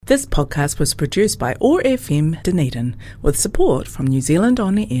This podcast was produced by OAR FM Dunedin with support from New Zealand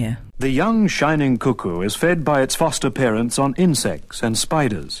On the Air. The young shining cuckoo is fed by its foster parents on insects and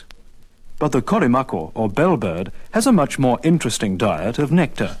spiders. But the korimako, or bellbird, has a much more interesting diet of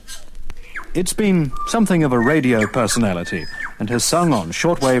nectar. It's been something of a radio personality and has sung on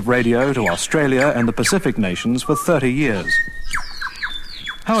shortwave radio to Australia and the Pacific nations for 30 years.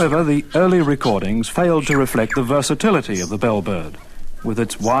 However, the early recordings failed to reflect the versatility of the bellbird, with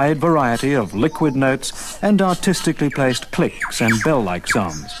its wide variety of liquid notes and artistically placed clicks and bell-like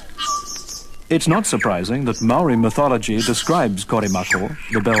sounds. It's not surprising that Maori mythology describes korimako,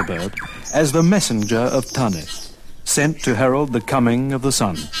 the bellbird, as the messenger of Tane, sent to herald the coming of the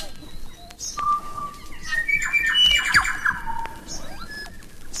sun.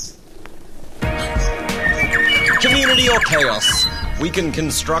 Community or chaos? We can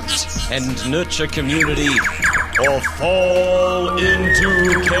construct and nurture community or fall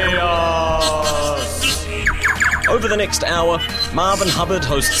into chaos. Over the next hour, Marvin Hubbard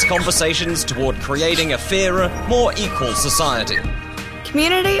hosts conversations toward creating a fairer, more equal society.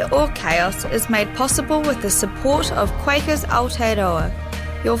 Community or Chaos is made possible with the support of Quakers Aotearoa.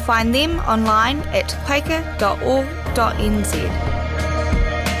 You'll find them online at quaker.org.nz.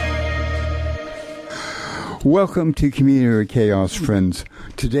 Welcome to Community or Chaos, friends.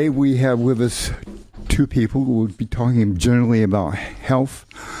 Today we have with us two people who will be talking generally about health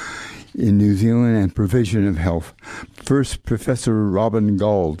in New Zealand and provision of health. First, Professor Robyn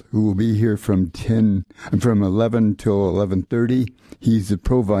Gauld, who will be here from 11 till 11:30. He's the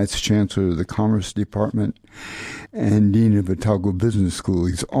Pro-Vice Chancellor of the Commerce Department and Dean of Otago Business School.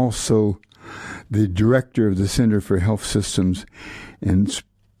 He's also the Director of the Center for Health Systems and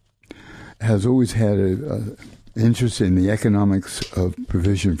has always had an interest in the economics of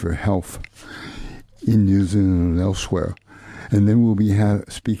provision for health in New Zealand and elsewhere. And then we'll be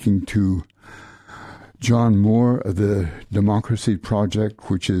speaking to John Moore of the Democracy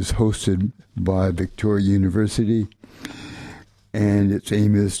Project, which is hosted by Victoria University, and its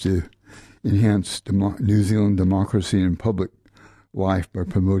aim is to enhance New Zealand democracy and public life by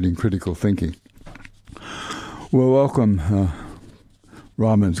promoting critical thinking. Well, welcome,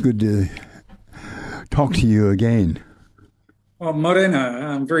 Robyn. It's good to talk to you again. Well,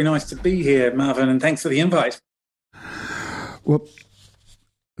 Morena, very nice to be here, Marvin, and thanks for the invite. Well,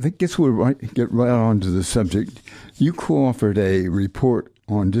 I guess we'll get right on to the subject. You co-authored a report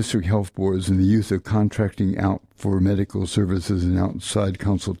on district health boards and the use of contracting out for medical services and outside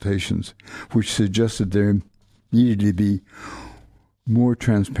consultations, which suggested there needed to be more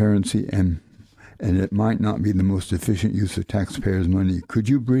transparency and it might not be the most efficient use of taxpayers' money. Could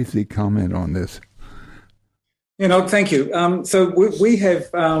you briefly comment on this? Thank you. So we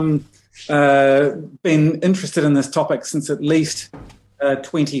have been interested in this topic since at least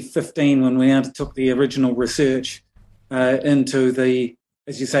 2015, when we undertook the original research into the,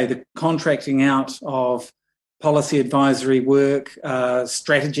 as you say, the contracting out of policy advisory work,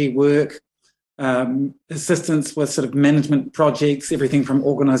 strategy work, assistance with sort of management projects, everything from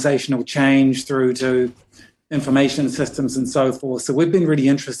organisational change through to information systems and so forth. So we've been really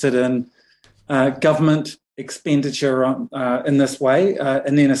interested in government expenditure in this way,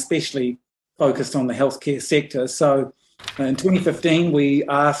 and then especially focused on the healthcare sector. So in 2015, we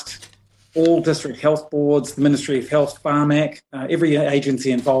asked all district health boards, the Ministry of Health, Pharmac, every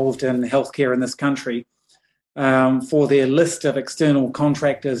agency involved in healthcare in this country, for their list of external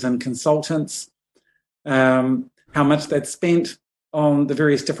contractors and consultants, how much they'd spent on the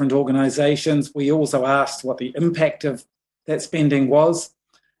various different organisations. We also asked what the impact of that spending was.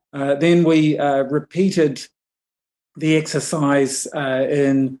 Then we repeated the exercise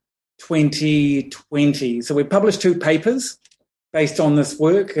in 2020. So we published two papers based on this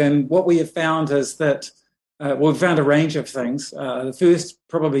work, and what we have found is that we've found a range of things. The first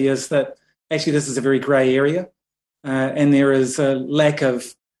probably is that actually this is a very grey area, and there is a lack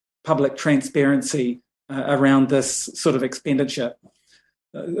of public transparency around this sort of expenditure.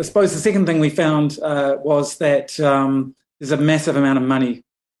 I suppose the second thing we found was that there's a massive amount of money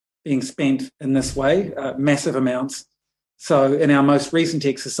being spent in this way, massive amounts. So in our most recent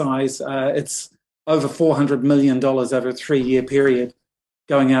exercise, it's over $400 million over a 3-year period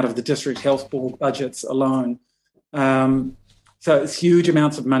going out of the district health board budgets alone. So it's huge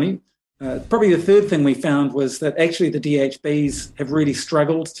amounts of money. Probably the third thing we found was that actually the DHBs have really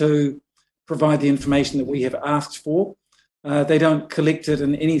struggled to provide the information that we have asked for. They don't collect it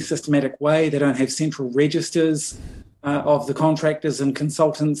in any systematic way. They don't have central registers of the contractors and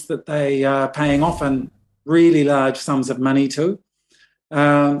consultants that they are paying often really large sums of money to,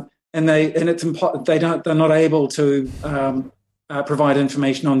 they're not able to provide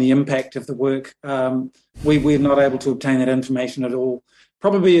information on the impact of the work. We're not able to obtain that information at all.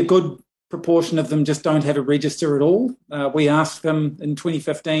 Probably a good proportion of them just don't have a register at all. We asked them in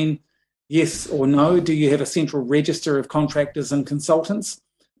 2015, yes or no, do you have a central register of contractors and consultants?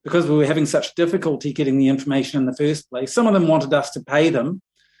 Because we were having such difficulty getting the information in the first place. Some of them wanted us to pay them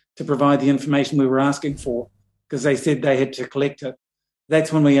to provide the information we were asking for because they said they had to collect it.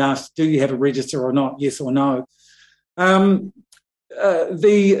 That's when we asked, do you have a register or not, yes or no? The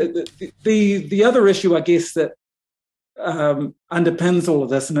other issue, I guess, that underpins all of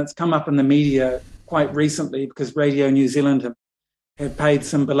this, and it's come up in the media quite recently because Radio New Zealand have paid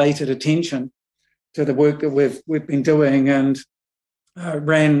some belated attention to the work that we've been doing, and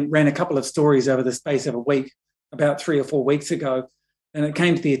ran a couple of stories over the space of a week, about 3 or 4 weeks ago, and it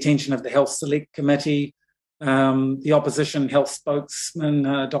came to the attention of the Health Select Committee, the opposition health spokesman,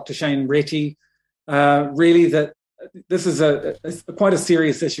 Dr. Shane Retty, really that this is quite a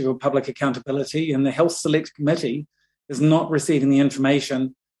serious issue of public accountability, and the Health Select Committee is not receiving the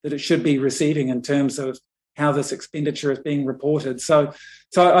information that it should be receiving in terms of how this expenditure is being reported. So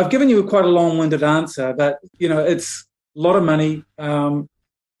I've given you quite a long-winded answer, but it's a lot of money.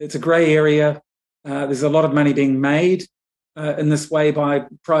 It's a grey area. There's a lot of money being made in this way by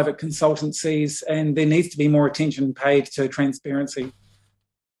private consultancies, and there needs to be more attention paid to transparency.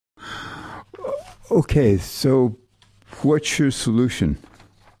 Okay, so what's your solution?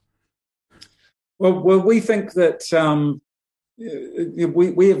 Well, we think that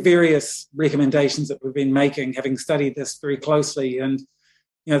we have various recommendations that we've been making, having studied this very closely. And,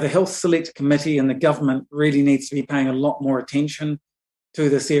 the Health Select Committee and the government really needs to be paying a lot more attention to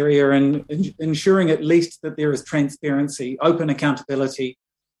this area and ensuring at least that there is transparency, open accountability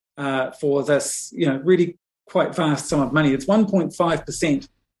for this, really quite vast sum of money. It's 1.5%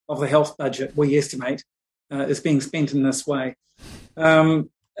 of the health budget, we estimate, is being spent in this way.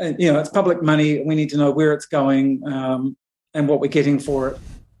 It's public money. We need to know where it's going and what we're getting for it.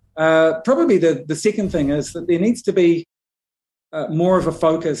 Probably the second thing is that there needs to be more of a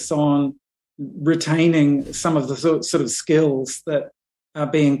focus on retaining some of the sort of skills that are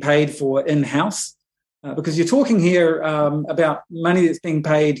being paid for in-house, because you're talking here about money that's being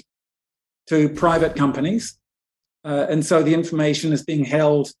paid to private companies, and so the information is being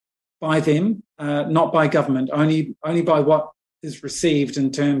held by them, not by government, only by what is received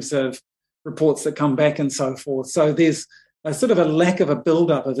in terms of reports that come back and so forth. So there's a sort of a lack of a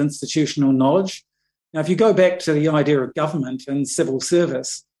build-up of institutional knowledge. Now, if you go back to the idea of government and civil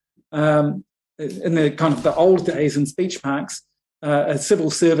service, in the kind of the old days in speech marks, a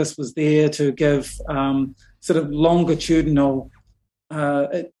civil service was there to give sort of longitudinal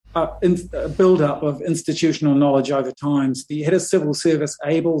build-up of institutional knowledge over time. So you had a civil service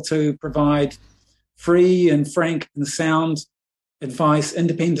able to provide free and frank and sound advice,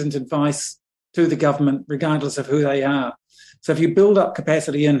 independent advice to the government, regardless of who they are. So if you build up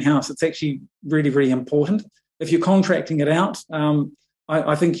capacity in-house, it's actually really, really important. If you're contracting it out,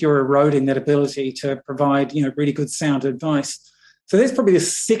 I think you're eroding that ability to provide, really good sound advice. So that's probably the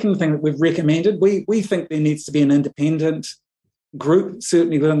second thing that we've recommended. We think there needs to be an independent group,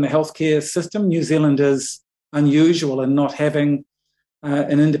 certainly within the healthcare system. New Zealand is unusual in not having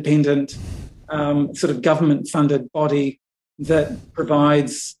an independent sort of government-funded body that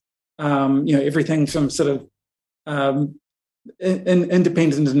provides, everything from sort of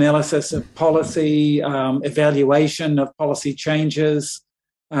independent analysis of policy, evaluation of policy changes,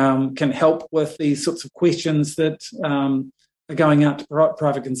 can help with these sorts of questions that are going out to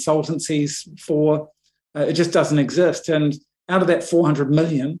private consultancies for. It just doesn't exist. And out of that 400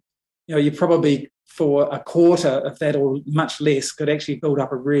 million, you probably for a quarter of that or much less could actually build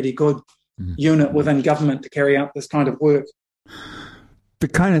up a really good unit within government to carry out this kind of work. The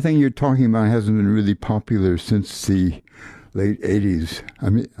kind of thing you're talking about hasn't been really popular since the late 80s. I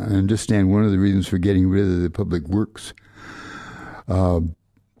mean, I understand one of the reasons for getting rid of the public works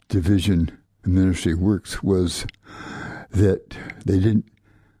division, administrative works, was that they didn't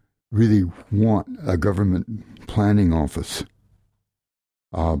really want a government planning office.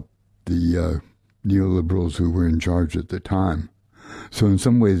 The neoliberals who were in charge at the time. So in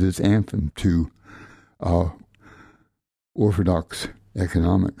some ways it's anthem to orthodox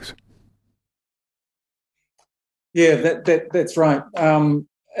economics. Yeah, that's right. I mean,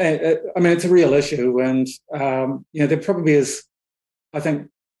 it's a real issue, and there probably is, I think,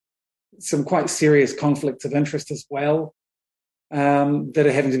 some quite serious conflicts of interest as well that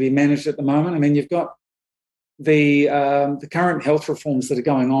are having to be managed at the moment. I mean, you've got the current health reforms that are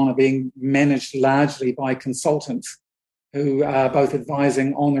going on are being managed largely by consultants who are both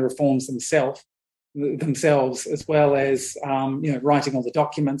advising on the reforms themselves themselves, as well as writing all the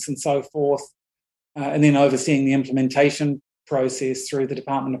documents and so forth, and then overseeing the implementation process through the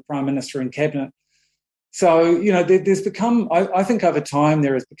Department of Prime Minister and Cabinet. So, there's become, I think over time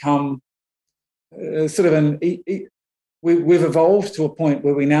there has become sort of we've evolved to a point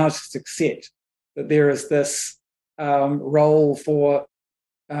where we now just accept that there is this role for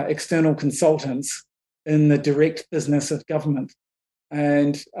external consultants in the direct business of government.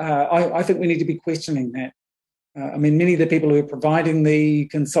 And I think we need to be questioning that. Many of the people who are providing the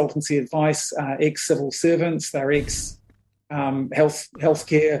consultancy advice are ex-civil servants, they're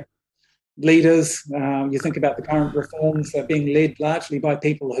ex-healthcare leaders. You think about the current reforms, they're being led largely by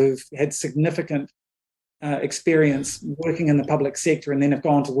people who've had significant experience working in the public sector and then have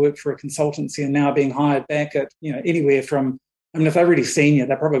gone to work for a consultancy and now being hired back at anywhere from, if they're really senior,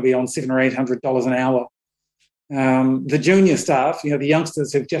 they're probably on $700 or $800 an hour. The junior staff, the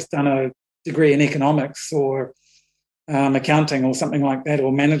youngsters who've just done a degree in economics or accounting or something like that,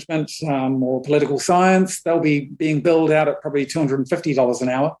 or management or political science, they'll be being billed out at probably $250 an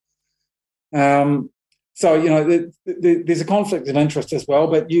hour. There's a conflict of interest as well,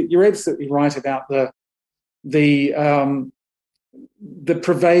 but you're absolutely right about the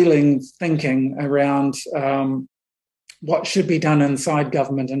prevailing thinking around what should be done inside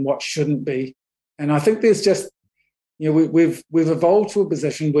government and what shouldn't be. And I think there's just, we've evolved to a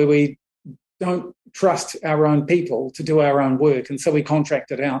position where we don't trust our own people to do our own work, and so we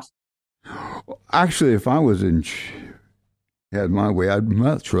contract it out. Actually, if I had my way, I'd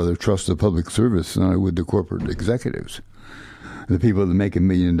much rather trust the public service than I would the corporate executives, the people that make $1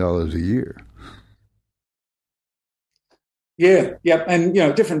 million a year. Yeah, and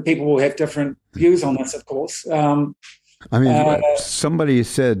different people will have different views on this, of course. Somebody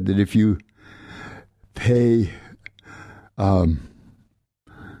said that if you pay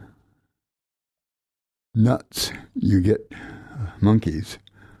nuts, you get monkeys,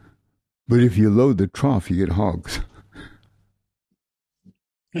 but if you load the trough, you get hogs.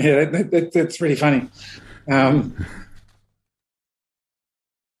 Yeah, that's really funny.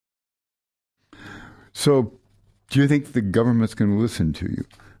 So, do you think the government's going to listen to you?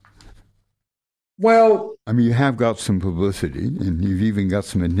 Well, you have got some publicity, and you've even got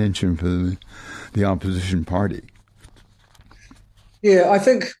some attention for the opposition party. Yeah, I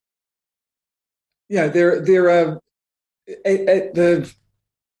think, there are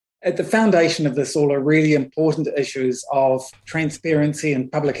at the foundation of this all are really important issues of transparency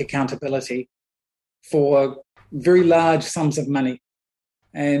and public accountability for very large sums of money,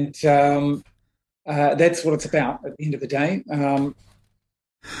 and that's what it's about at the end of the day.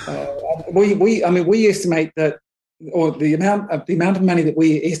 We estimate that, or the amount of money that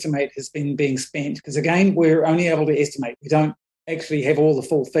we estimate has been being spent, because again, we're only able to estimate. We don't actually have all the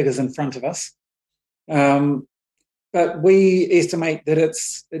full figures in front of us. But we estimate that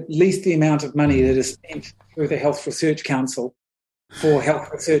it's at least the amount of money that is spent through the Health Research Council for health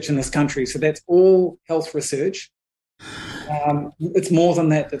research in this country. So that's all health research. It's more than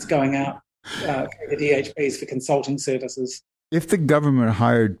that that's going out through the DHBs for consulting services. If the government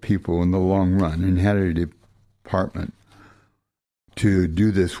hired people in the long run and had a department to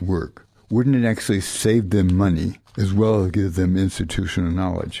do this work, wouldn't it actually save them money as well as give them institutional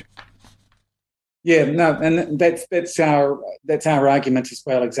knowledge? Yeah, no, and that's our argument as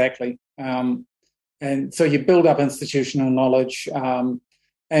well, exactly. And so you build up institutional knowledge, and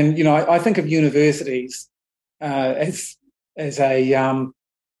I think of universities as a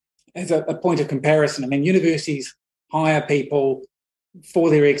point of comparison. Universities hire people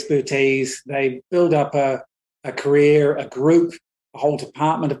for their expertise. They build up a career, a group, a whole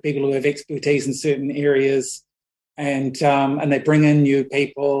department of people who have expertise in certain areas. And they bring in new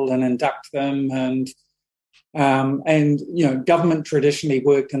people and induct them, and government traditionally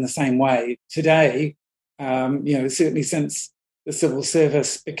worked in the same way. Today, certainly since the civil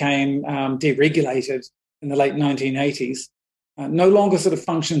service became deregulated in the late 1980s, no longer sort of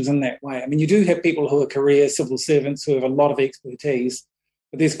functions in that way. You do have people who are career civil servants who have a lot of expertise,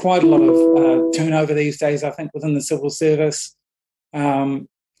 but there's quite a lot of turnover these days, I think, within the civil service.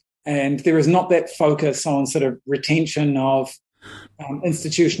 And there is not that focus on sort of retention of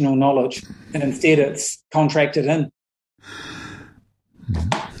institutional knowledge, and instead it's contracted in.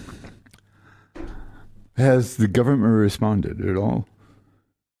 Has the government responded at all?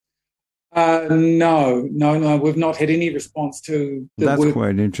 No. We've not had any response to the That's work,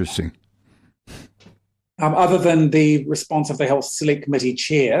 quite interesting. other than the response of the Health Select Committee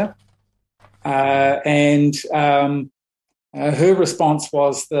chair. Her response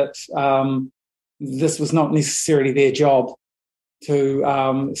was that this was not necessarily their job.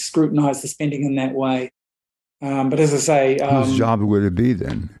 to scrutinise the spending in that way. But as I say... whose job would it be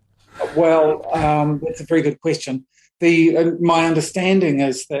then? Well, that's a very good question. My understanding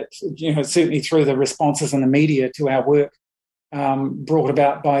is that, certainly through the responses in the media to our work brought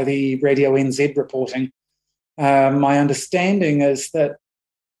about by the Radio NZ reporting, my understanding is that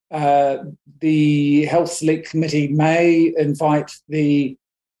the Health Select Committee may invite the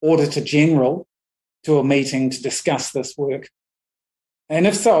Auditor General to a meeting to discuss this work. And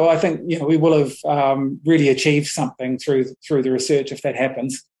if so, I think we will have really achieved something through the research if that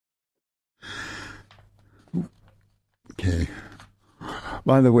happens. Okay.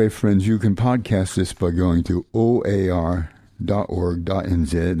 By the way, friends, you can podcast this by going to oar.org.nz,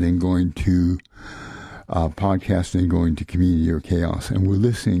 then going to podcast and going to Community or Chaos. And we're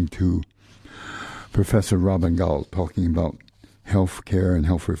listening to Professor Robyn Gauld talking about health care and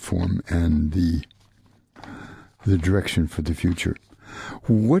health reform and the direction for the future.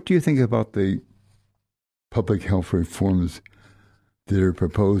 What do you think about the public health reforms that are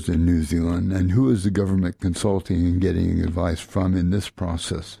proposed in New Zealand, and who is the government consulting and getting advice from in this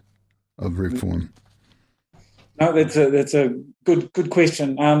process of reform? No, that's a good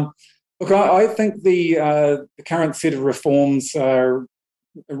question. Look, I think the current set of reforms are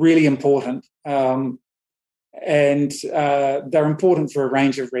really important, and they're important for a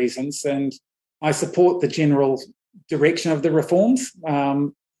range of reasons. And I support the general direction of the reforms.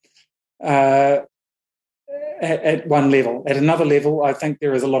 At one level. At another level, I think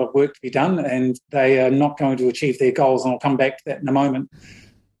there is a lot of work to be done, and they are not going to achieve their goals, and I'll come back to that in a moment.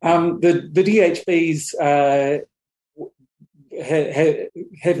 The DHBs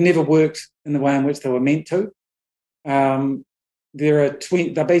have never worked in the way in which they were meant to. They're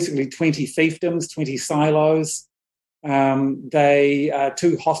basically 20 fiefdoms, 20 silos. They are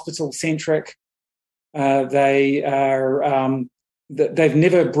too hospital-centric. They are... They've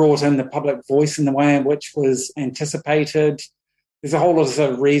never brought in the public voice in the way in which was anticipated. There's a whole lot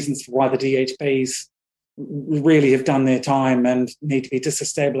of reasons for why the DHBs really have done their time and need to be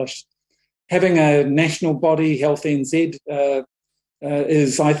disestablished. Having a national body, Health NZ,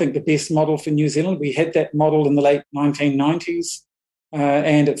 is, I think, the best model for New Zealand. We had that model in the late 1990s,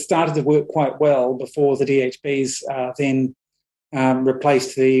 and it started to work quite well before the DHBs then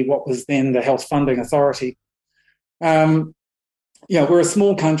replaced what was then the Health Funding Authority. We're a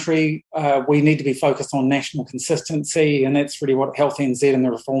small country. We need to be focused on national consistency, and that's really what Health NZ and the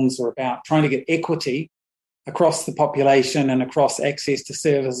reforms are about, trying to get equity across the population and across access to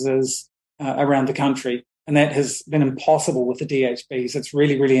services around the country. And that has been impossible with the DHBs. It's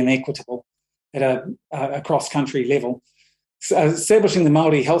really, really inequitable at a cross-country level. So establishing the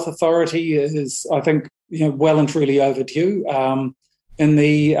Māori Health Authority is, I think, well and truly overdue. In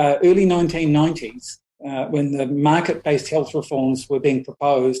the early 1990s, when the market-based health reforms were being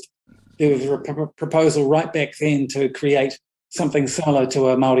proposed, there was a proposal right back then to create something similar to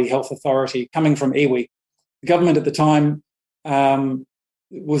a Māori Health Authority coming from iwi. The government at the time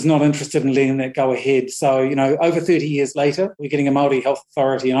was not interested in letting that go ahead. So, over 30 years later, we're getting a Māori Health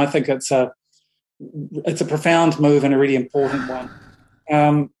Authority, and I think it's a profound move and a really important one.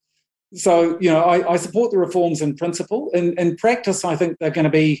 I support the reforms in principle. In practice, I think they're going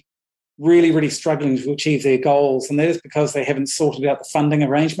to be really, really struggling to achieve their goals, and that is because they haven't sorted out the funding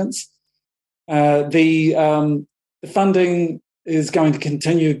arrangements. The funding is going to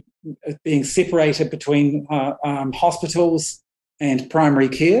continue being separated between hospitals and primary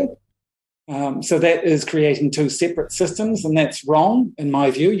care. So that is creating two separate systems, and that's wrong, in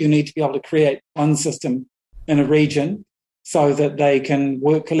my view. You need to be able to create one system in a region so that they can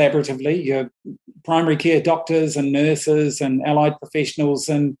work collaboratively. Your primary care doctors and nurses and allied professionals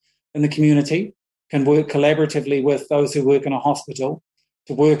in the community can work collaboratively with those who work in a hospital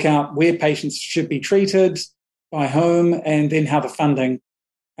to work out where patients should be treated, by whom, and then how the funding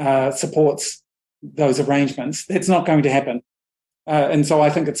supports those arrangements. That's not going to happen. And so I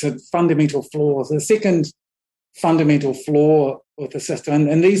think it's a fundamental flaw. The second fundamental flaw with the system,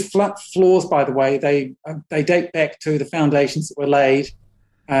 and these flaws, by the way, they date back to the foundations that were laid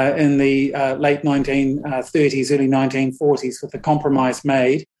in the late 1930s, early 1940s, with the compromise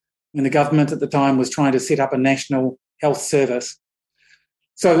made when the government at the time was trying to set up a national health service.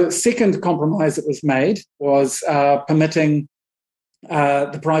 So the second compromise that was made was permitting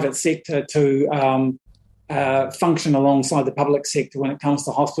the private sector to function alongside the public sector when it comes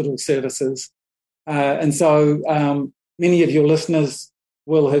to hospital services. And so many of your listeners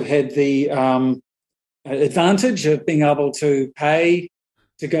will have had the advantage of being able to pay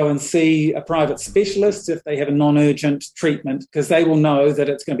to go and see a private specialist if they have a non-urgent treatment, because they will know that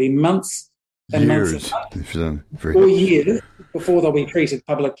it's going to be months and years, or years before they'll be treated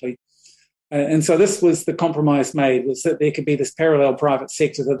publicly. And so this was the compromise made, was that there could be this parallel private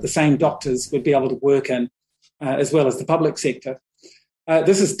sector that the same doctors would be able to work in, as well as the public sector.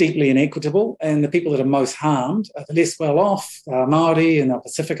 This is deeply inequitable, and the people that are most harmed are the less well-off, Māori and the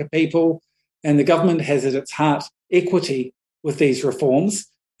Pacifica people, and the government has at its heart equity with these reforms,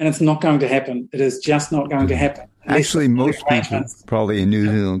 and it's not going to happen. It is just not going to happen. Actually, most people probably in New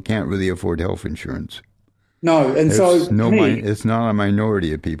Zealand can't really afford health insurance. No, and it's not a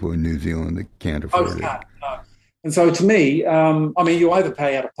minority of people in New Zealand that can't afford it. No. And so to me, you either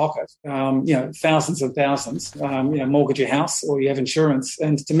pay out of pocket, thousands and thousands, mortgage your house, or you have insurance.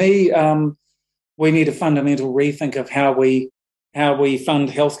 And to me, we need a fundamental rethink of how we fund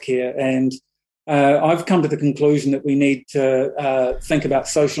healthcare. And I've come to the conclusion that we need to think about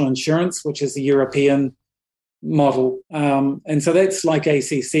social insurance, which is the European model. And so that's like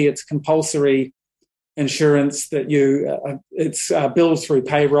ACC. It's compulsory insurance that it's billed through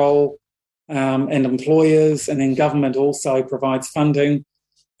payroll and employers, and then government also provides funding.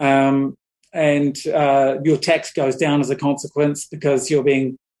 And your tax goes down as a consequence because you're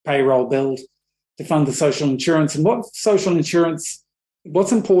being payroll billed to fund the social insurance. And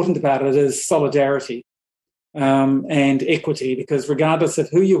what's important about it is solidarity and equity, because regardless of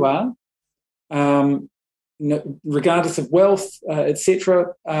who you are, regardless of wealth,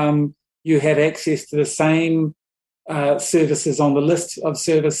 etc., you have access to the same services on the list of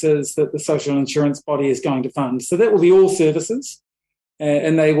services that the social insurance body is going to fund. So that will be all services,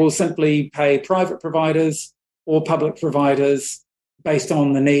 and they will simply pay private providers or public providers based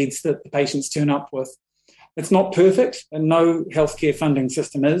on the needs that the patients turn up with. It's not perfect, and no healthcare funding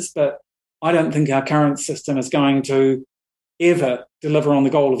system is, but I don't think our current system is going to ever deliver on the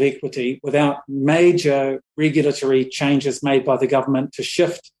goal of equity without major regulatory changes made by the government to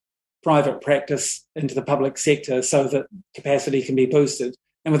shift private practice into the public sector so that capacity can be boosted,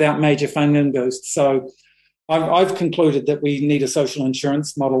 and without major funding boosts. So I've concluded that we need a social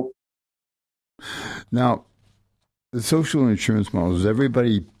insurance model. Now, the social insurance model, does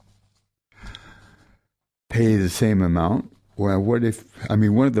everybody pay the same amount? Well, one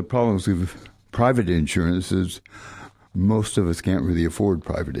of the problems with private insurance is most of us can't really afford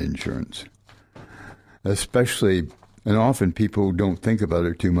private insurance, especially. And often people don't think about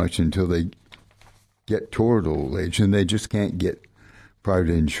it too much until they get toward old age, and they just can't get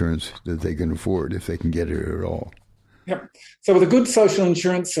private insurance that they can afford if they can get it at all. Yep. So with a good social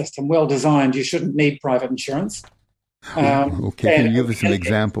insurance system, well designed, you shouldn't need private insurance. Okay, can you give us some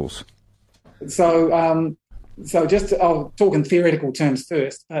examples? So I'll talk in theoretical terms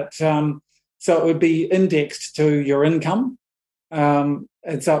first. But so it would be indexed to your income.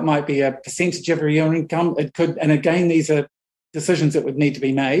 And so it might be a percentage of your income. It could, and again, these are decisions that would need to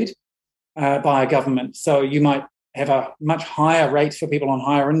be made by a government. So you might have a much higher rate for people on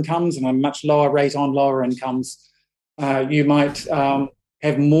higher incomes and a much lower rate on lower incomes. You might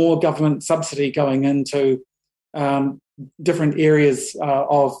have more government subsidy going into different areas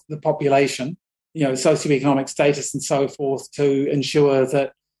of the population, socioeconomic status and so forth, to ensure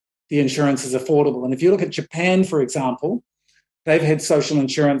that the insurance is affordable. And if you look at Japan, for example, they've had social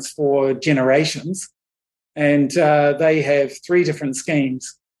insurance for generations, and they have 3 different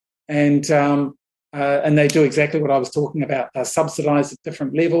schemes, and they do exactly what I was talking about. They're subsidised at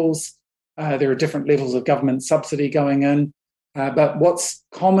different levels. There are different levels of government subsidy going in, but what's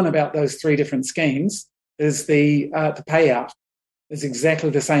common about those 3 different schemes is the payout is exactly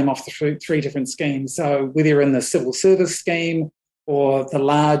the same off the 3 different schemes. So whether you're in the civil service scheme or the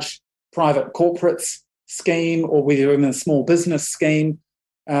large private corporates scheme, or whether you're in a small business scheme,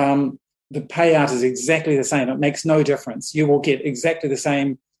 the payout is exactly the same. It makes no difference. You will get exactly the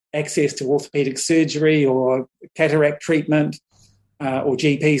same access to orthopedic surgery or cataract treatment or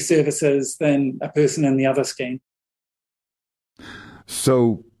GP services than a person in the other scheme.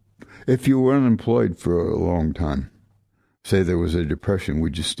 So if you were unemployed for a long time, say there was a depression,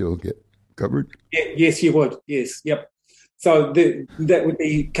 would you still get covered? Yes, you would. Yes, yep. So that would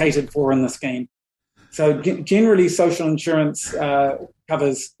be catered for in the scheme. So generally, social insurance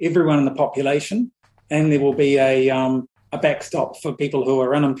covers everyone in the population, and there will be a backstop for people who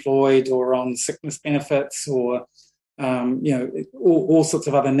are unemployed or on sickness benefits or all sorts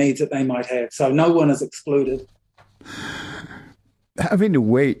of other needs that they might have. So no one is excluded. Having to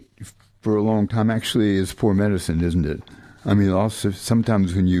wait for a long time actually is poor medicine, isn't it? I mean, also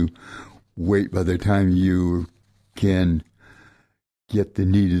sometimes when you wait, by the time you can get the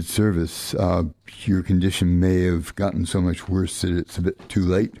needed service, your condition may have gotten so much worse that it's a bit too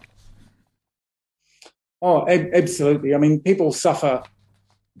late. Oh, absolutely. I mean, people suffer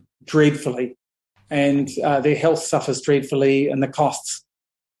dreadfully and their health suffers dreadfully, and the costs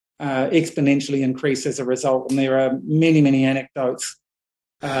exponentially increase as a result. And there are many, many anecdotes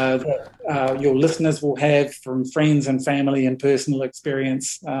that your listeners will have from friends and family and personal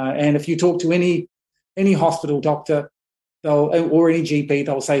experience. And if you talk to any hospital doctor or any GP,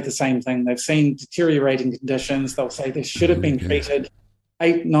 they'll say the same thing. They've seen deteriorating conditions. They'll say this should have been treated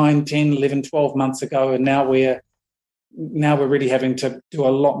 8, 9, 10, 11, 12 months ago, and now we're really having to do a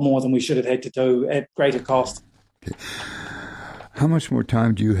lot more than we should have had to do at greater cost. Okay. How much more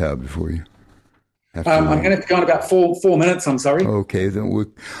time do you have before you have to I'm going to go on about 4 minutes, I'm sorry. Okay, then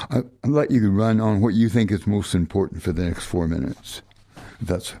I'll let you run on what you think is most important for the next 4 minutes. If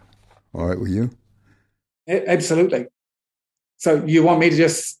that's all right with you? Absolutely. So you want me to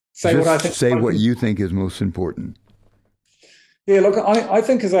just say what I think? Say what you think is most important. Yeah, look, I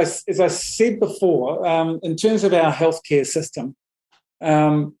think as I said before, in terms of our healthcare system, we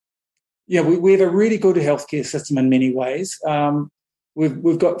have a really good healthcare system in many ways.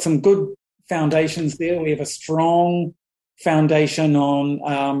 We've got some good foundations there. We have a strong foundation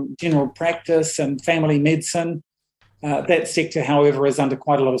on general practice and family medicine. That sector, however, is under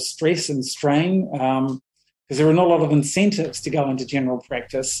quite a lot of stress and strain because there are not a lot of incentives to go into general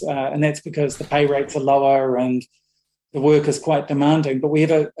practice, and that's because the pay rates are lower and the work is quite demanding. But we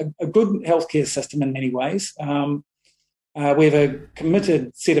have a good healthcare system in many ways. We have a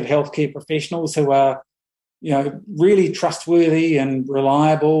committed set of healthcare professionals who are, really trustworthy and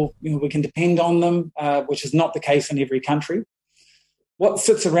reliable. We can depend on them, which is not the case in every country. What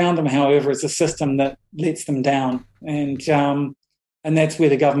sits around them, however, is a system that lets them down, and that's where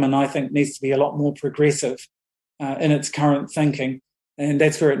the government, I think, needs to be a lot more progressive in its current thinking, and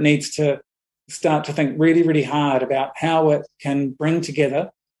that's where it needs to start to think really, really hard about how it can bring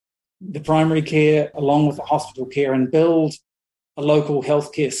together the primary care along with the hospital care and build a local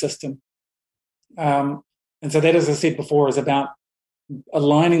healthcare system. And so that, as I said before, is about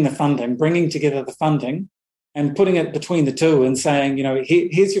aligning the funding, bringing together the funding and putting it between the two and saying,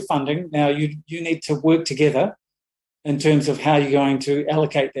 here's your funding. Now you need to work together in terms of how you're going to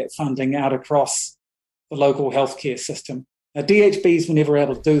allocate that funding out across the local healthcare system. Now, DHBs were never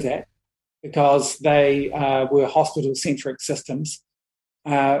able to do that because they were hospital-centric systems,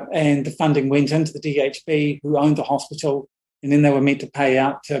 and the funding went into the DHB, who owned the hospital, and then they were meant to pay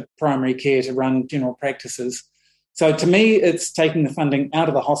out to primary care to run general practices. So to me, it's taking the funding out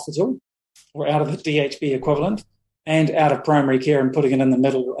of the hospital or out of the DHB equivalent and out of primary care and putting it in the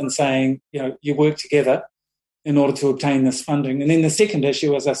middle and saying, you work together in order to obtain this funding. And then the second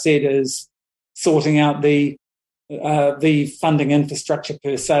issue, as I said, is sorting out the funding infrastructure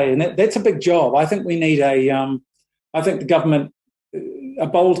per se, and that's a big job. I think we need I think the government, a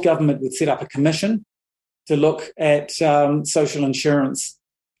bold government, would set up a commission to look at social insurance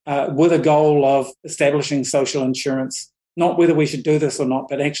with a goal of establishing social insurance, not whether we should do this or not,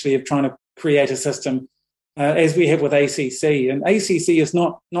 but actually of trying to create a system as we have with ACC. And ACC is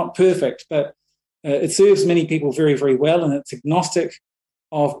not perfect, but it serves many people very, very well, and it's agnostic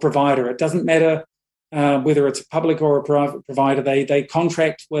of provider. It doesn't matter whether it's a public or a private provider. They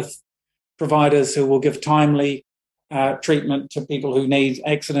contract with providers who will give timely treatment to people who need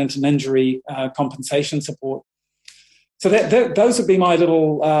accident and injury compensation support. So those would be my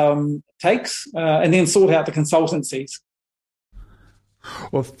little takes, and then sort out the consultancies.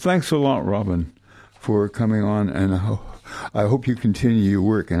 Well, thanks a lot, Robyn, for coming on, and I hope you continue your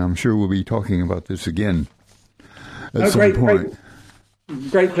work, and I'm sure we'll be talking about this again at some point.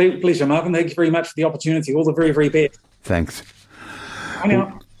 Great pleasure, Marvin. Thank you very much for the opportunity. All the very, very best. Thanks. Bye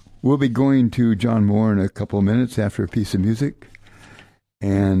now. We'll be going to John Moore in a couple of minutes after a piece of music,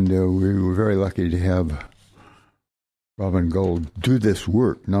 and we were very lucky to have Robyn Gauld do this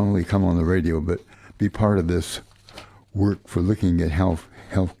work, not only come on the radio, but be part of this work for looking at how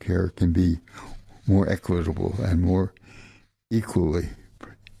healthcare can be more equitable and more equally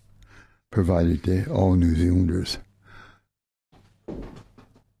provided to all New Zealanders.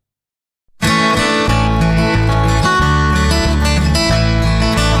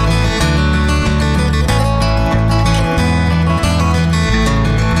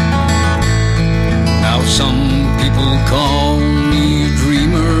 Some people call me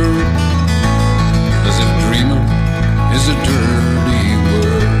dreamer, as if dreamer is a dirty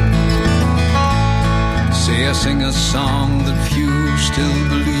word. Say I sing a song that few still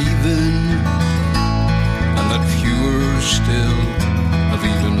believe in, and that fewer still have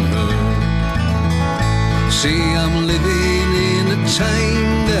even heard. Say I'm living in a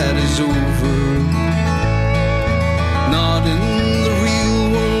time that is over, not in the real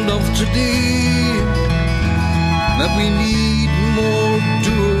world of today. That we need more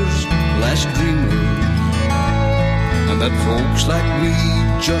doers, less dreamers. that folks like me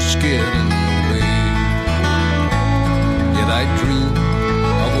just get in the way. Yet I dream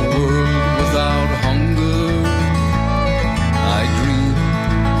of a world without hunger. I dream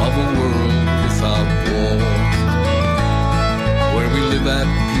of a world without war, where we live at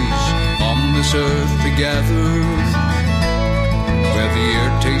peace on this earth together, where the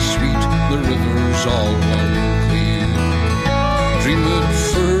air tastes sweet, the rivers all run clear. Dream it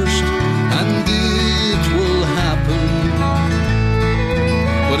first and it will happen,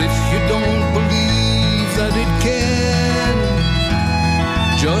 but if you don't believe that it can,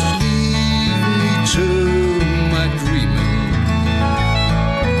 just leave me to my dreaming,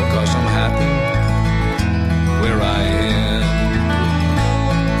 because I'm happy where I am.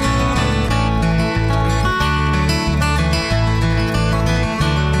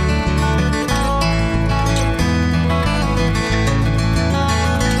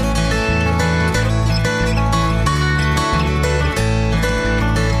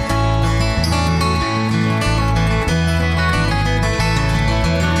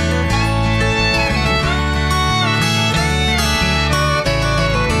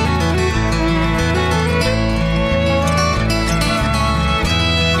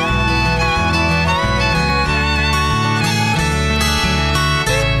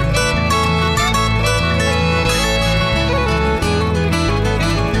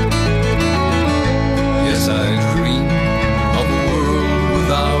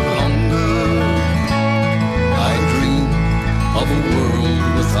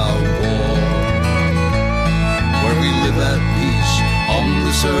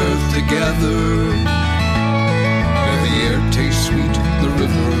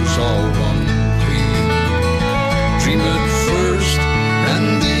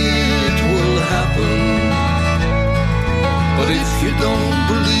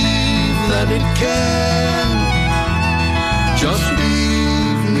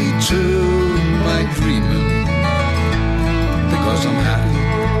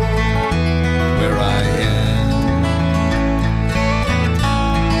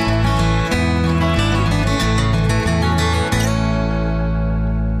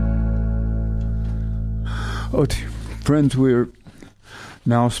 Friends, we're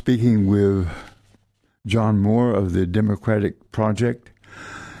now speaking with John Moore of the Democratic Project,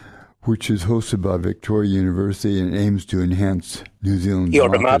 which is hosted by Victoria University and aims to enhance New Zealand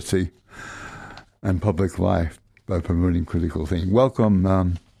democracy and public life by promoting critical thinking.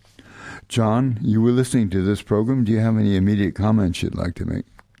 Welcome, John. You were listening to this program. Do you have any immediate comments you'd like to make?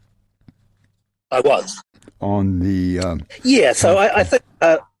 I was. On the... so I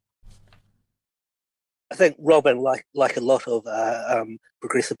think Robyn, like a lot of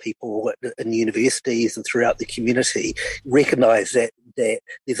progressive people in universities and throughout the community, recognise that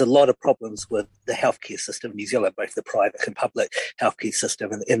there's a lot of problems with the healthcare system in New Zealand, both the private and public healthcare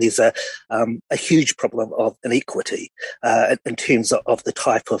system, and there's a huge problem of inequity in terms of the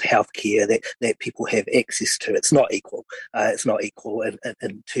type of healthcare that people have access to. It's not equal. It's not equal in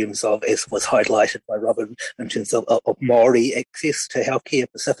terms of, as was highlighted by Robyn, in terms of Maori access to healthcare,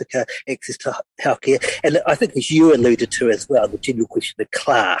 Pacifica access to healthcare, and I think, as you alluded to as well, the general question of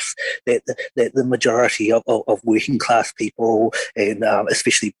class, that the majority of working class people and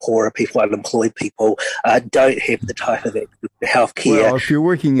especially poorer people, unemployed people, don't have the type of healthcare. Well, if you're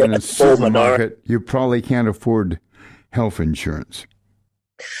working in a supermarket, you probably can't afford health insurance.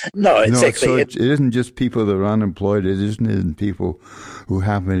 No, exactly. So it isn't just people that are unemployed. It isn't people who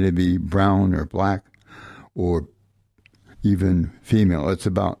happen to be brown or black or even female. It's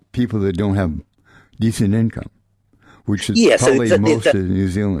about people that don't have decent income, which is probably most of New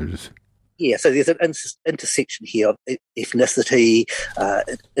Zealanders. Yeah, so there's an intersection here of ethnicity,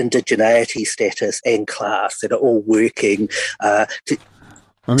 indigeneity status, and class that are all working to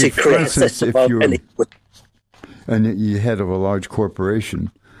create a system of inequity. And you're head of a large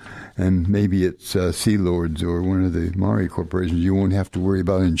corporation, and maybe it's Sea Lords or one of the Maori corporations, you won't have to worry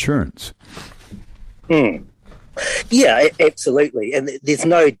about insurance. Yeah, absolutely. And there's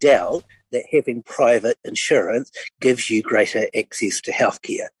no doubt that having private insurance gives you greater access to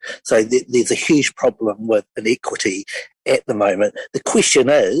healthcare. So there's a huge problem with inequity at the moment. The question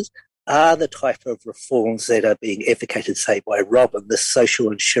is, are the type of reforms that are being advocated, say, by Robyn, the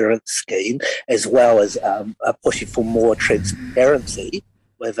social insurance scheme, as well as pushing for more transparency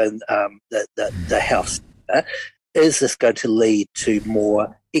within the health sector, is this going to lead to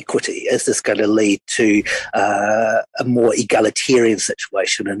more equity? Is this going to lead to a more egalitarian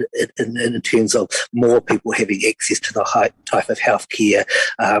situation in terms of more people having access to the type of healthcare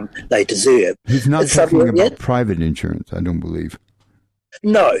they deserve? He's not talking about private insurance, I don't believe.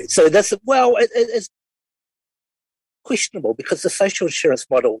 No. So that's, well, it's questionable because the social insurance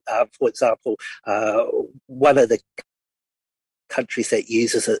model, for example, one of the countries that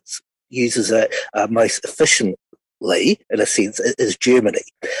uses it most efficiently, in a sense, is Germany,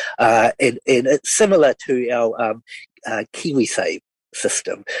 and it's similar to our KiwiSave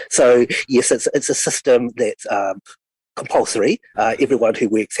system. So yes, it's a system that's compulsory. Everyone who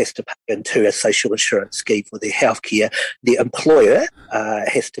works has to pay into a social insurance scheme for their healthcare. The employer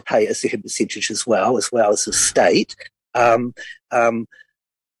has to pay a certain percentage as well as the state. And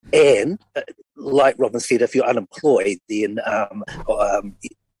like Robyn said, if you're unemployed, then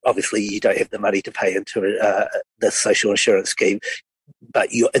obviously you don't have the money to pay into the social insurance scheme. But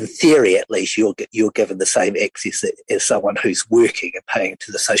in theory, at least, you're given the same access as someone who's working and paying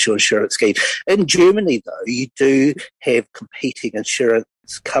into the social insurance scheme. In Germany, though, you do have competing insurance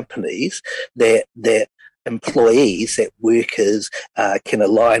companies that employees, that workers can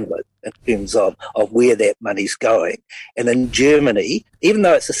align with in terms of where that money's going. And in Germany, even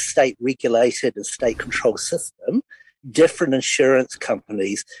though it's a state-regulated and state-controlled system, different insurance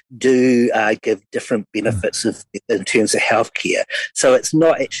companies do give different benefits in terms of healthcare. So it's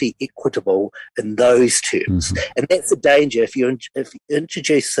not actually equitable in those terms. Mm-hmm. And that's a danger. If you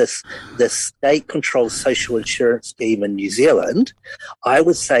introduce this state-controlled social insurance scheme in New Zealand, I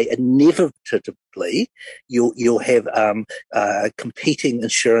would say inevitably you'll have competing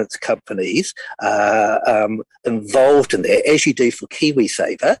insurance companies involved in that, as you do for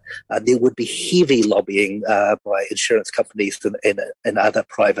KiwiSaver. There would be heavy lobbying by insurance companies and other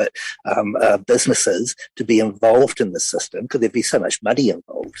private businesses to be involved in the system, because there'd be so much money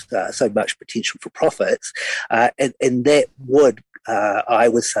involved, so much potential for profits, and that would, I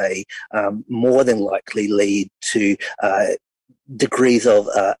would say, more than likely lead to degrees of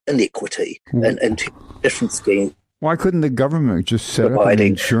inequity and different schemes. Why couldn't the government just set up an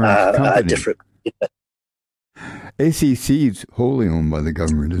insurance company? ACC is wholly owned by the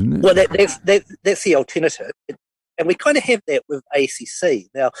government, isn't it? Well, that's the alternative. And we kind of have that with ACC.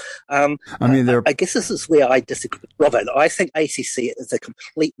 Now, I guess this is where I disagree with Robyn. I think ACC is a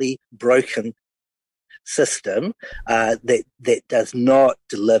completely broken system that does not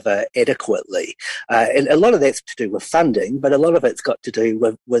deliver adequately. And a lot of that's to do with funding, but a lot of it's got to do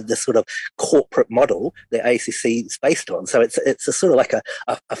with the sort of corporate model that ACC is based on. So it's a sort of like a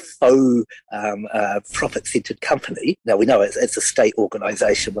faux profit-centered company. Now, we know it's a state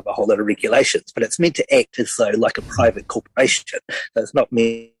organisation with a whole lot of regulations, but it's meant to act as though like a private corporation. So it's not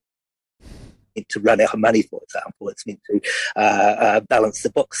meant to run out of money, for example. It's meant to balance the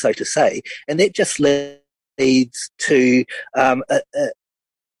books, so to say. And that just leads to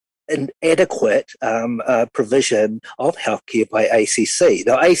an adequate provision of healthcare by ACC.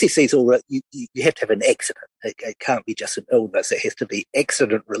 Now, ACC's already, you have to have an accident. It can't be just an illness. It has to be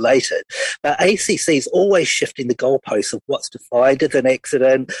accident-related. But ACC is always shifting the goalposts of what's defined as an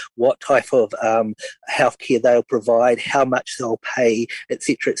accident, what type of healthcare they'll provide, how much they'll pay,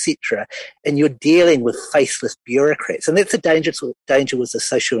 etc., etc. And you're dealing with faceless bureaucrats. And that's a danger with the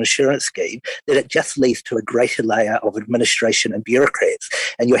social insurance scheme, that it just leads to a greater layer of administration and bureaucrats.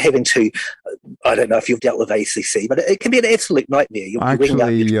 And you're having to, I don't know if you've dealt with ACC, but it can be an absolute nightmare.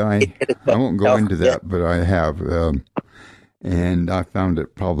 Actually, I won't go into that, but I have, and I found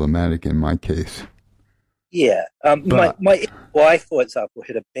it problematic in my case. Yeah. My wife, for example,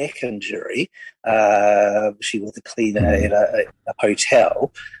 had a back injury. She was a cleaner at a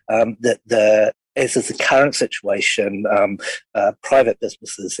hotel. As is the current situation, private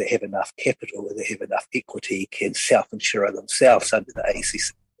businesses that have enough capital and they have enough equity can self-insure themselves under the ACC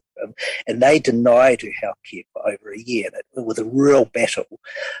system. And they denied her healthcare for over a year. And it was a real battle,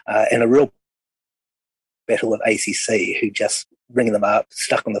 and a real battle with ACC, who just ringing them up,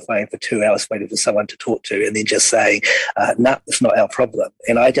 stuck on the phone for 2 hours waiting for someone to talk to, and then just saying, no, it's not our problem.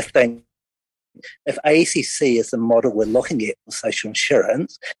 And I just think if ACC is the model we're looking at for social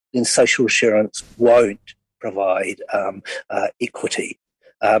insurance, then social insurance won't provide equity.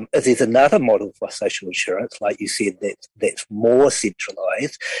 If there's another model for social insurance, like you said, that's more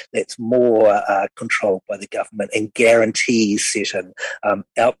centralised, that's more controlled by the government and guarantees certain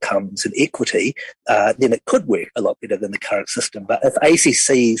outcomes and equity, then it could work a lot better than the current system. But if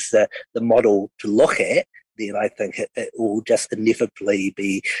ACC is the model to look at, then I think it will just inevitably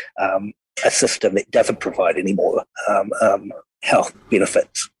be a system that doesn't provide any more health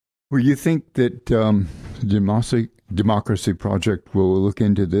benefits. Well, you think that Democracy Project will look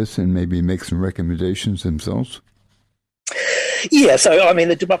into this and maybe make some recommendations themselves? Yeah, so I mean,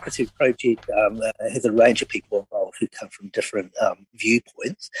 the Democracy Project has a range of people involved who come from different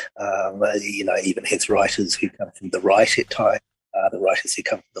viewpoints. Even has writers who come from the right at times. the writers who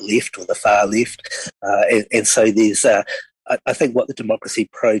come from the left or the far left. And so there's, I think what the Democracy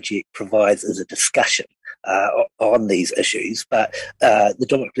Project provides is a discussion on these issues, but the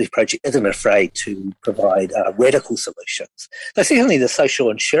Democracy Project isn't afraid to provide radical solutions. So certainly the social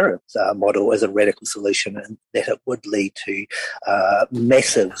insurance model is a radical solution, and that it would lead to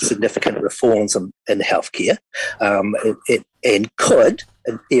massive, significant reforms in healthcare. And could,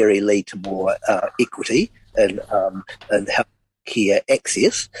 in theory, lead to more equity in healthcare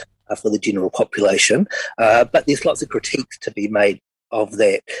access for the general population. But there's lots of critiques to be made of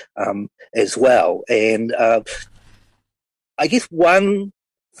that as well. And I guess one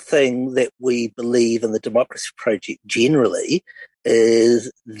thing that we believe in the Democracy Project generally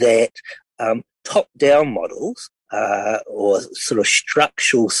is that top-down models or sort of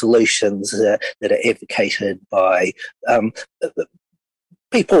structural solutions that are advocated by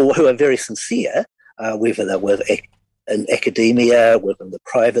people who are very sincere, whether they're in academia, within the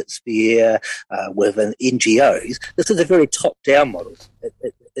private sphere, within NGOs. This is a very top-down model.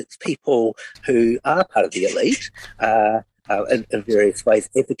 It's people who are part of the elite in various ways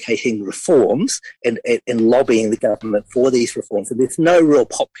advocating reforms and lobbying the government for these reforms. And there's no real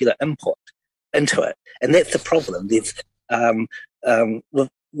popular input into it. And that's the problem. There's,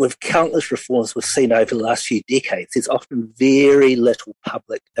 with countless reforms we've seen over the last few decades, there's often very little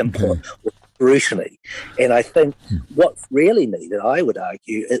public input or scrutiny. And I think what's really needed, I would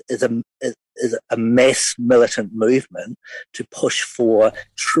argue, is a mass militant movement to push for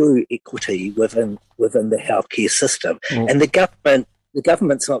true equity within the healthcare system. And the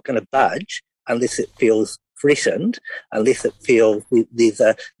government's not going to budge unless it feels threatened, unless it feels there's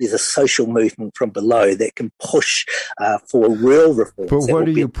a social movement from below that can push for real reforms. But what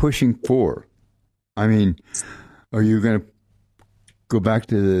are you pushing for? I mean, are you going to go back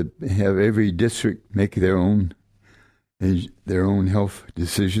to have every district make their own health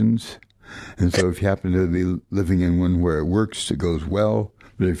decisions? And so if you happen to be living in one where it works, it goes well.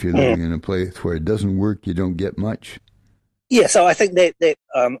 But if you're living in a place where it doesn't work, you don't get much. Yeah, so I think that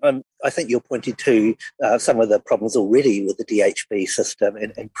I think you're pointing to some of the problems already with the DHB system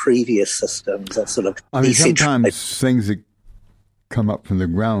and previous systems of sort of. I mean, sometimes things that come up from the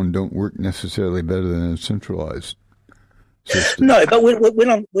ground don't work necessarily better than a centralized system. No, but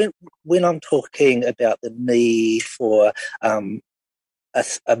when I'm talking about the need for a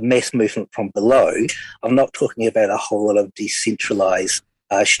mass movement from below, I'm not talking about a whole lot of decentralized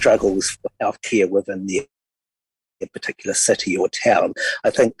struggles for healthcare within the particular city or town.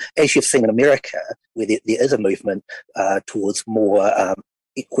 I think, as you've seen in America, where there is a movement towards more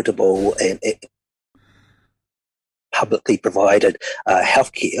equitable and publicly provided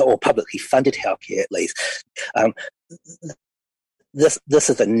healthcare, or publicly funded healthcare at least. This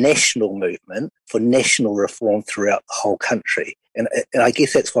is a national movement for national reform throughout the whole country. And I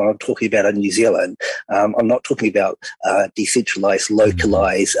guess that's what I'm talking about in New Zealand. I'm not talking about decentralised,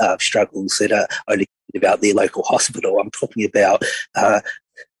 localised struggles that are only about their local hospital. I'm talking about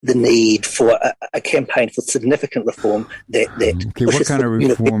the need for a campaign for significant reform that okay, what kind of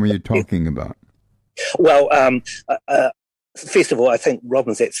reform are you talking about? Well, first of all, I think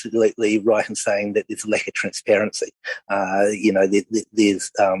Robyn's absolutely right in saying that there's a lack of transparency.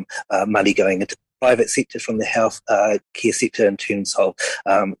 There's money going into the private sector from the health care sector in terms of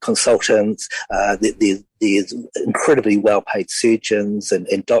consultants. There's incredibly well-paid surgeons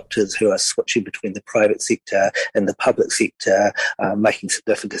and doctors who are switching between the private sector and the public sector, making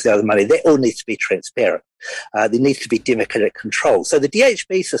significant out of the money. That all needs to be transparent. There needs to be democratic control. So the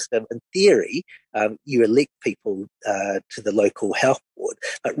DHB system, in theory, you elect people to the local health board,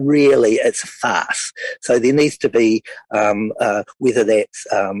 but really it's a farce. So there needs to be, whether that's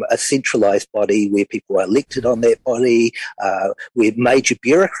a centralised body where people are elected on that body, where major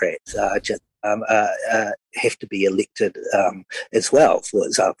bureaucrats just have to be elected as well. For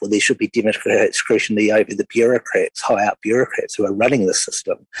example, there should be democratic scrutiny over the bureaucrats, high-up bureaucrats who are running the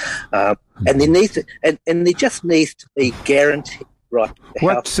system, and there just needs to be guaranteed right.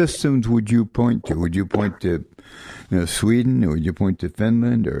 What systems would you point to? Would you point to Sweden, or would you point to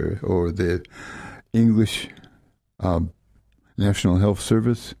Finland, or the English National Health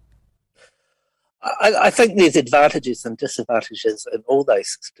Service? I think there's advantages and disadvantages in all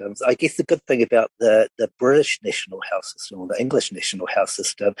those systems. I guess the good thing about the British National Health System or the English National Health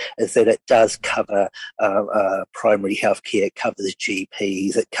System is that it does cover primary health care, it covers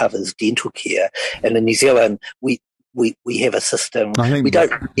GPs, it covers dental care. And in New Zealand, we have a system. I think we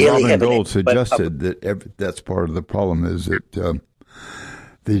don't really have Gauld suggested that that's part of the problem, is that the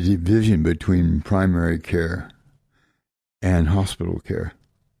division between primary care and hospital care.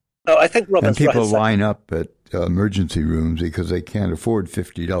 So I think Robyn's and people right. line up at emergency rooms because they can't afford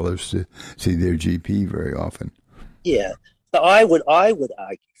 $50 to see their GP very often. Yeah. So I would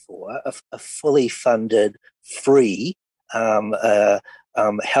argue for a fully funded, free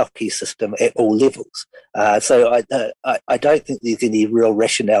healthcare system at all levels. So I don't think there's any real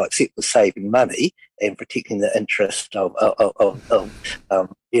rationale except for saving money and protecting the interest of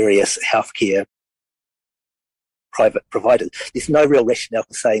various healthcare private providers. There's no real rationale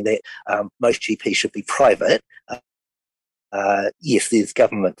for saying that most GPs should be private. Yes, there's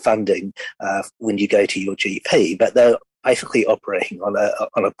government funding when you go to your GP, but they're basically operating on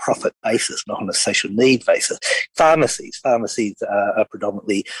a profit basis, not on a social need basis. Pharmacies are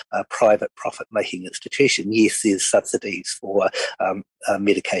predominantly a private profit-making institution. Yes, there's subsidies for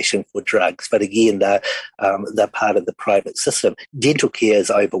medication for drugs, but again, they're part of the private system. Dental care is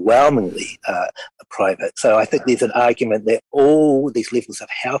overwhelmingly private. So I think there's an argument that all these levels of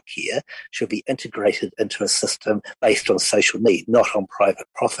healthcare should be integrated into a system based on social need, not on private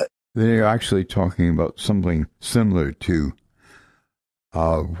profit. They're actually talking about something similar to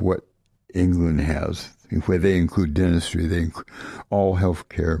what England has, where they include dentistry. All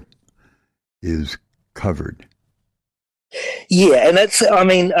healthcare is covered. Yeah, and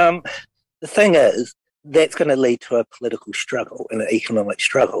the thing is, that's going to lead to a political struggle and an economic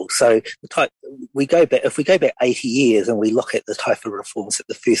struggle. So if we go back 80 years and we look at the type of reforms that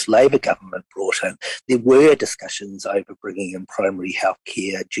the first Labour government brought in, there were discussions over bringing in primary health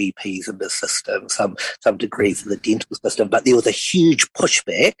care, GPs in the system, some degrees of the dental system, but there was a huge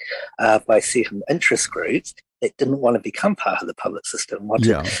pushback by certain interest groups that didn't want to become part of the public system,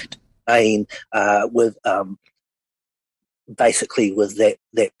 wanted to remain basically with that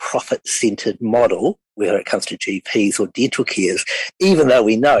profit-centred model, whether it comes to GPs or dental cares, even though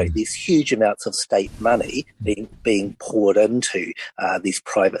we know there's huge amounts of state money being poured into these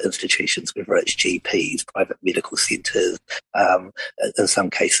private institutions, whether it's GPs, private medical centres, in some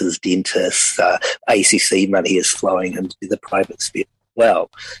cases dentists, ACC money is flowing into the private sphere as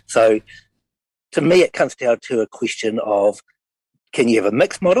well. So to me it comes down to a question of, can you have a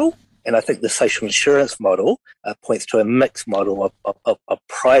mixed model? And I think the social insurance model points to a mixed model of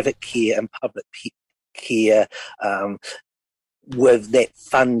private care and public care, with that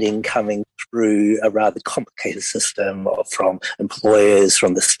funding coming through a rather complicated system from employers,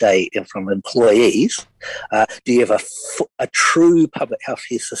 from the state, and from employees. Do you have a true public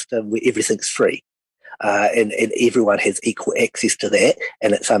healthcare system where everything's free? And everyone has equal access to that,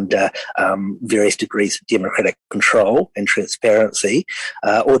 and it's under various degrees of democratic control and transparency,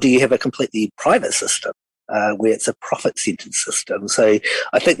 or do you have a completely private system where it's a profit-centred system? So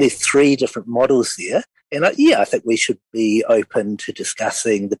I think there's three different models there, and I think we should be open to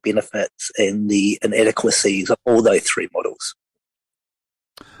discussing the benefits and the inadequacies of all those three models.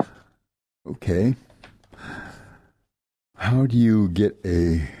 Okay. How do you get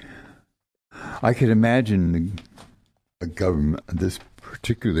I could imagine a government, this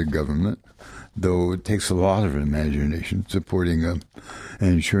particular government, though it takes a lot of imagination, supporting an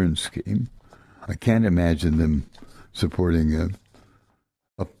insurance scheme. I can't imagine them supporting a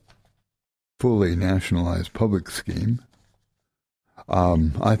fully nationalized public scheme.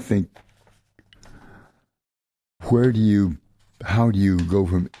 I think, how do you go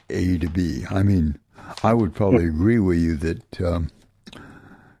from A to B? I mean, I would probably agree with you that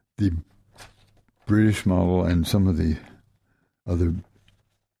the British model and some of the other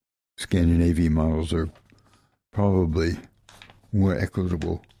Scandinavian models are probably more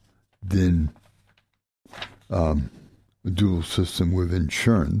equitable than a dual system with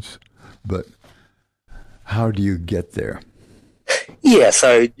insurance. But how do you get there? Yeah,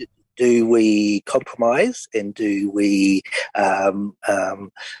 so do we compromise, and do we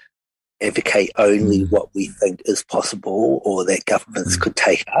advocate only what we think is possible or that governments could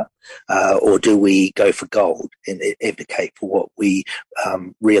take up, or do we go for Gauld and advocate for what we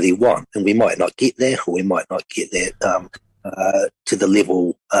really want? And we might not get there, or we might not get that to the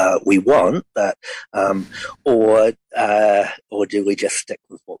level we want, but or do we just stick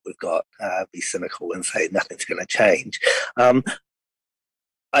with what we've got, be cynical and say nothing's going to change?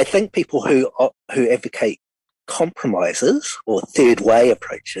 I think people who advocate compromises or third way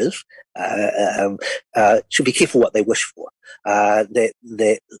approaches should be careful what they wish for.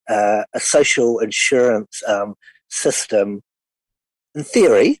 That a social insurance system, in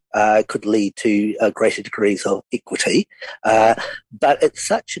theory, could lead to greater degrees of equity, but it's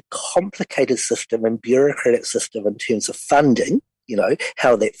such a complicated system and bureaucratic system in terms of funding. You know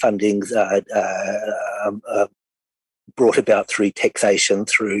how that funding's brought about through taxation,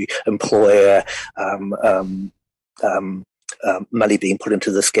 through employer money being put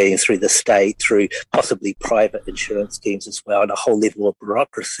into the schemes through the state, through possibly private insurance schemes as well, and a whole level of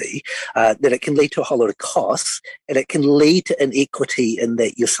bureaucracy, that it can lead to a whole lot of costs, and it can lead to inequity in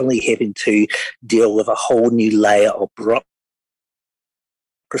that you're suddenly having to deal with a whole new layer of bureaucracy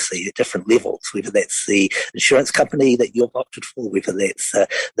at different levels, whether that's the insurance company that you've opted for, whether that's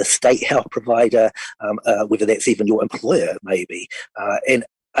the state health provider, whether that's even your employer, maybe. And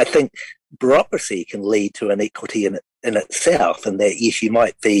I think bureaucracy can lead to inequity in itself, and that yes, you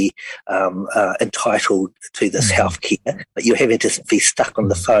might be entitled to this health care, but you're having to be stuck on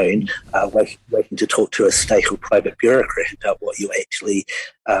the phone waiting to talk to a state or private bureaucrat about what you're actually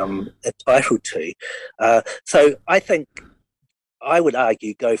entitled to. So I think I would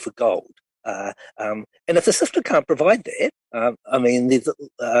argue go for Gauld. And if the system can't provide that,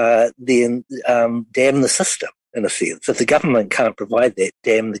 then damn the system. In a sense, if the government can't provide that,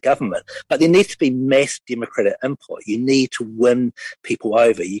 damn the government. But there needs to be mass democratic input. You need to win people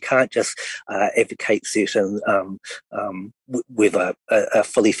over. You can't just advocate certain with a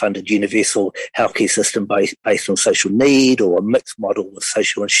fully funded universal healthcare system based on social need, or a mixed model with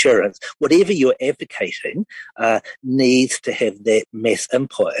social insurance. Whatever you're advocating needs to have that mass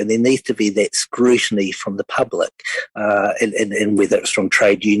input, and there needs to be that scrutiny from the public, and whether it's from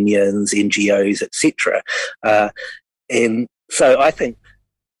trade unions, NGOs, etc. And so I think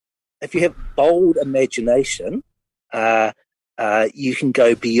if you have bold imagination, you can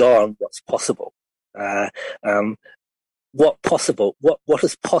go beyond what's possible. What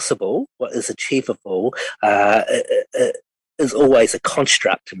is possible, what is achievable, is always a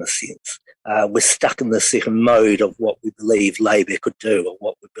construct in a sense. We're stuck in this certain mode of what we believe Labour could do, or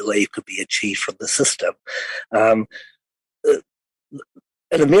what we believe could be achieved from the system.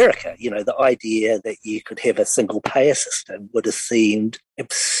 In America, the idea that you could have a single payer system would have seemed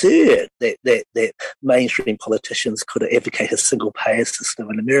absurd. That mainstream politicians could advocate a single payer system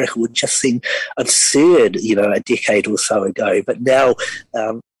in America would just seem absurd, a decade or so ago. But now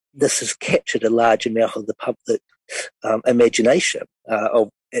this has captured a large amount of the public imagination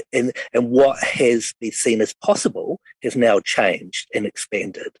and what has been seen as possible has now changed and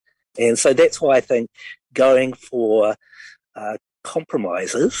expanded. And so that's why I think going for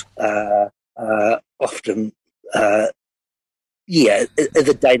compromises often, is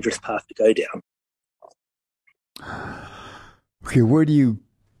a dangerous path to go down. Okay, where do you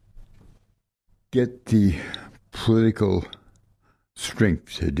get the political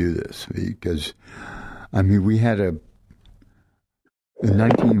strength to do this? Because, we had in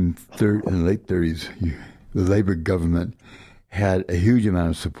the late 30s, the Labour government had a huge amount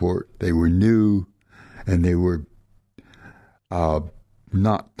of support. They were new, and they were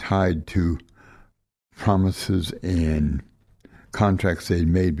not tied to promises and contracts they'd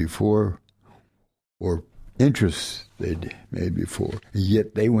made before, or interests they'd made before,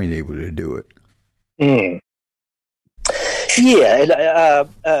 yet they weren't able to do it. Yeah,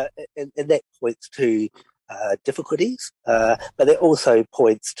 and that points to difficulties, but it also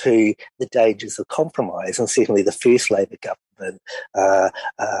points to the dangers of compromise. And certainly the first Labour government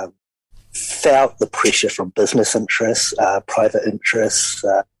felt the pressure from business interests, private interests,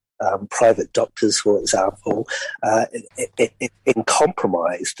 private doctors, for example, and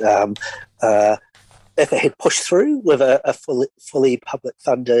compromised. If it had pushed through with a fully public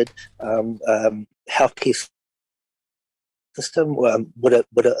funded healthcare system, would it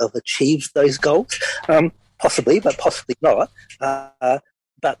have achieved those goals? Possibly, but possibly not.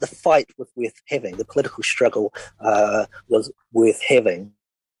 But the fight was worth having. The political struggle was worth having.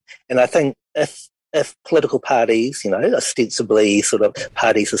 And I think if political parties, ostensibly sort of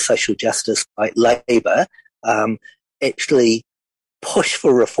parties of social justice like Labour, actually push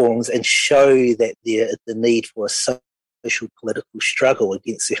for reforms and show that the need for a social political struggle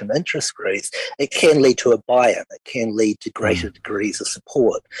against certain interest groups, it can lead to a buy-in. It can lead to greater degrees of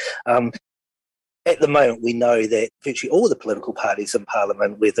support. At the moment, we know that virtually all the political parties in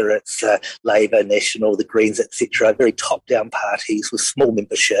Parliament, whether it's Labour, National, the Greens, etc., are very top-down parties with small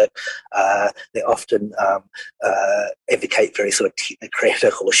membership. They often advocate very sort of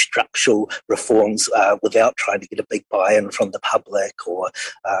technocratic or structural reforms without trying to get a big buy-in from the public or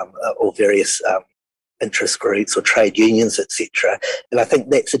various interest groups or trade unions, etc. And I think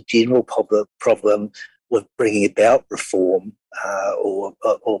that's a general problem with bringing about reform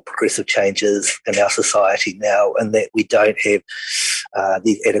or progressive changes in our society now, and that we don't have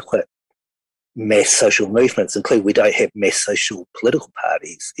these adequate mass social movements, including we don't have mass social political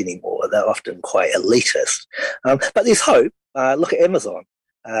parties anymore. They're often quite elitist. But there's hope. Look at Amazon.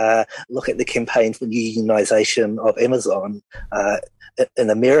 Look at the campaign for unionisation of Amazon in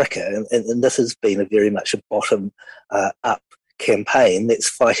America, and this has been very much a bottom-up campaign that's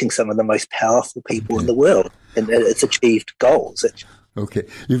fighting some of the most powerful people in the world, and it's achieved goals. Okay,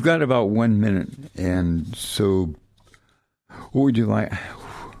 you've got about 1 minute, and so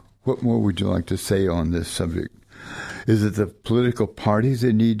what more would you like to say on this subject? Is it the political parties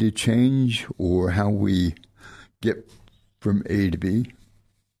that need to change, or how we get from A to B?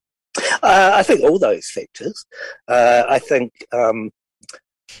 I think all those factors. I think, I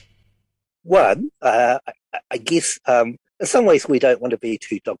guess in some ways we don't want to be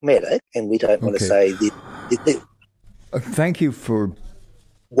too dogmatic, and we don't want to say that thank you for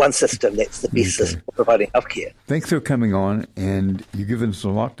one system that's the best system for providing healthcare. Thanks for coming on, and you've given us a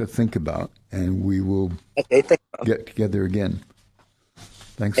lot to think about, and we will get together again.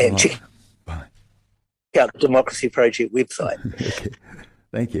 Thanks a lot. Bye. Check out the Democracy Project website. Okay.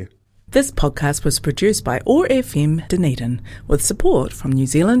 Thank you. This podcast was produced by OAR FM Dunedin with support from New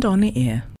Zealand On the Air.